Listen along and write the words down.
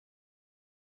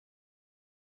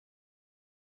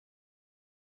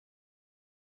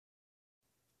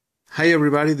Hi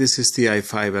everybody, this is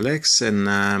TI5LX and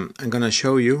I'm going to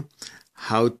show you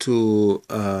how to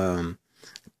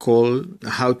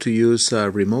use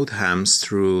RemoteHams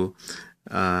through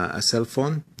a cell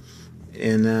phone.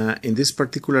 And in this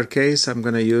particular case, I'm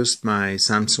going to use my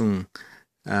Samsung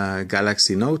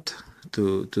Galaxy Note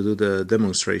to do the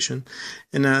demonstration.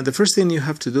 And the first thing you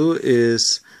have to do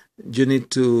is you need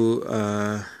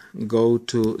to go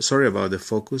to, sorry about the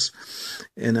focus,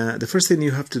 and the first thing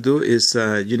you have to do is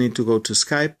you need to go to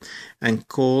Skype and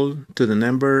call to the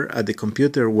number at the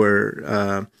computer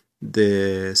where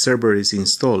the server is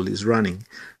installed, is running,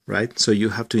 right? So you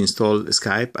have to install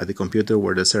Skype at the computer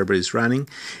where the server is running,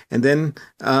 and then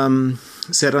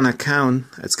set an account,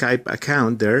 a Skype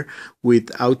account there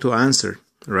with auto answer,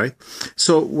 right?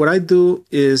 So what I do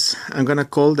is I'm gonna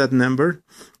call that number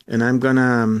and I'm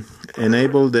gonna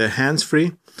enable the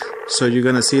hands-free. So you're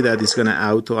gonna see that it's gonna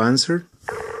auto answer.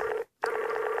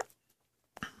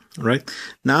 Right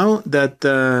now that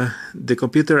the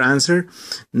computer answer,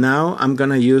 now I'm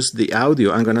gonna use the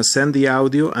audio. I'm gonna send the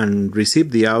audio and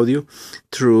receive the audio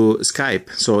through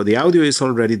Skype. So the audio is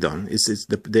already done.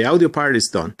 The audio part is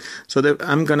done. So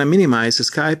I'm gonna minimize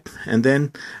Skype and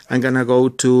then I'm gonna go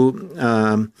to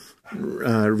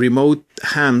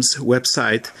RemoteHams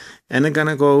website and I'm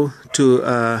gonna go to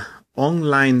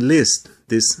online list.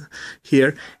 This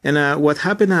here, and what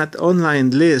happened at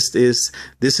online list is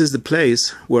this is the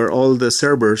place where all the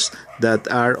servers that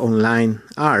are online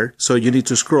are. So you need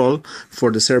to scroll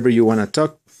for the server you want to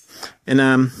talk. And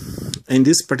in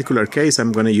this particular case,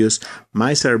 I'm going to use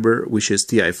my server, which is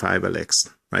TI5LX,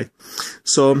 right?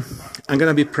 So I'm going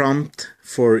to be prompt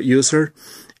for user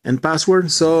and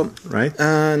password. So right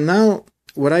now,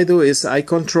 what I do is I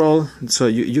control. So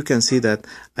you can see that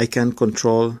I can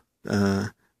control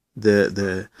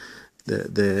the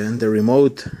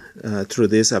remote through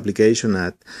this application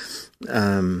at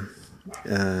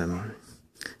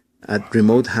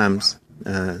RemoteHams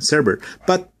server,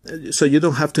 but so you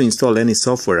don't have to install any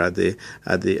software at the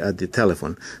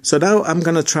telephone. So now I'm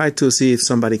gonna try to see if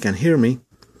somebody can hear me.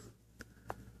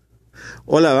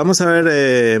 Hola, vamos a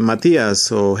ver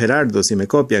Matías o Gerardo si me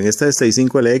copian. Esta es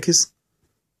 65LX.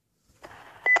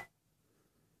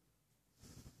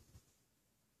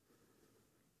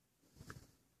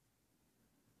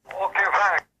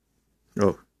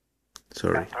 Oh,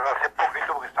 sorry. Pero hace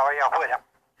poquito porque estaba allá afuera.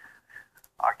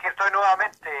 Aquí estoy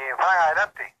nuevamente, Frank,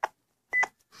 adelante.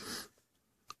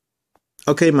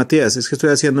 Ok, Matías, es que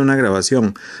estoy haciendo una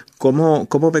grabación. ¿Cómo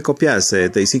me copias?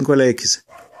 TI5LX.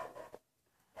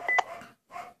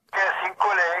 ¿Qué?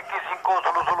 5LX, 5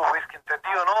 solo whisky,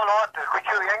 ¿entendido? No, te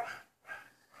escucho bien.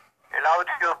 El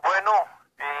audio es bueno.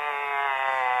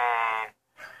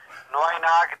 No hay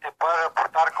nada que te pueda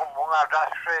reportar como un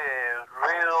arrastre,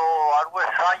 ruido o algo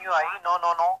extraño ahí. No.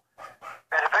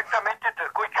 Perfectamente te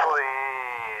escucho.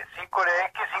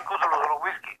 5LX, 5 solo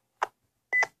whisky.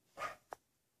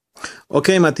 Ok,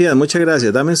 Matías, muchas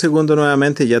gracias. Dame un segundo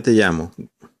nuevamente y ya te llamo.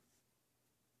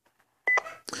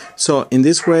 So, in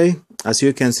this way, as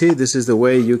you can see, this is the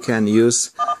way you can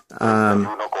use a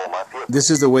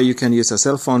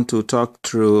cell phone to talk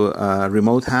through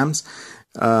RemoteHams.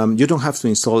 You don't have to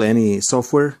install any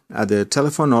software at the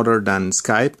telephone other than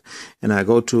Skype, and I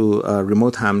go to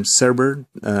RemoteHams server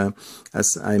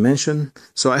as I mentioned.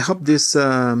 So I hope this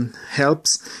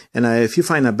helps, and if you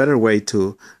find a better way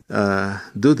to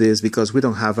do this, because we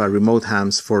don't have a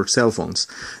RemoteHams for cell phones.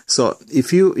 So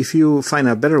if you find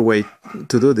a better way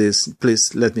to do this,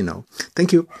 please let me know.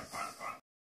 Thank you.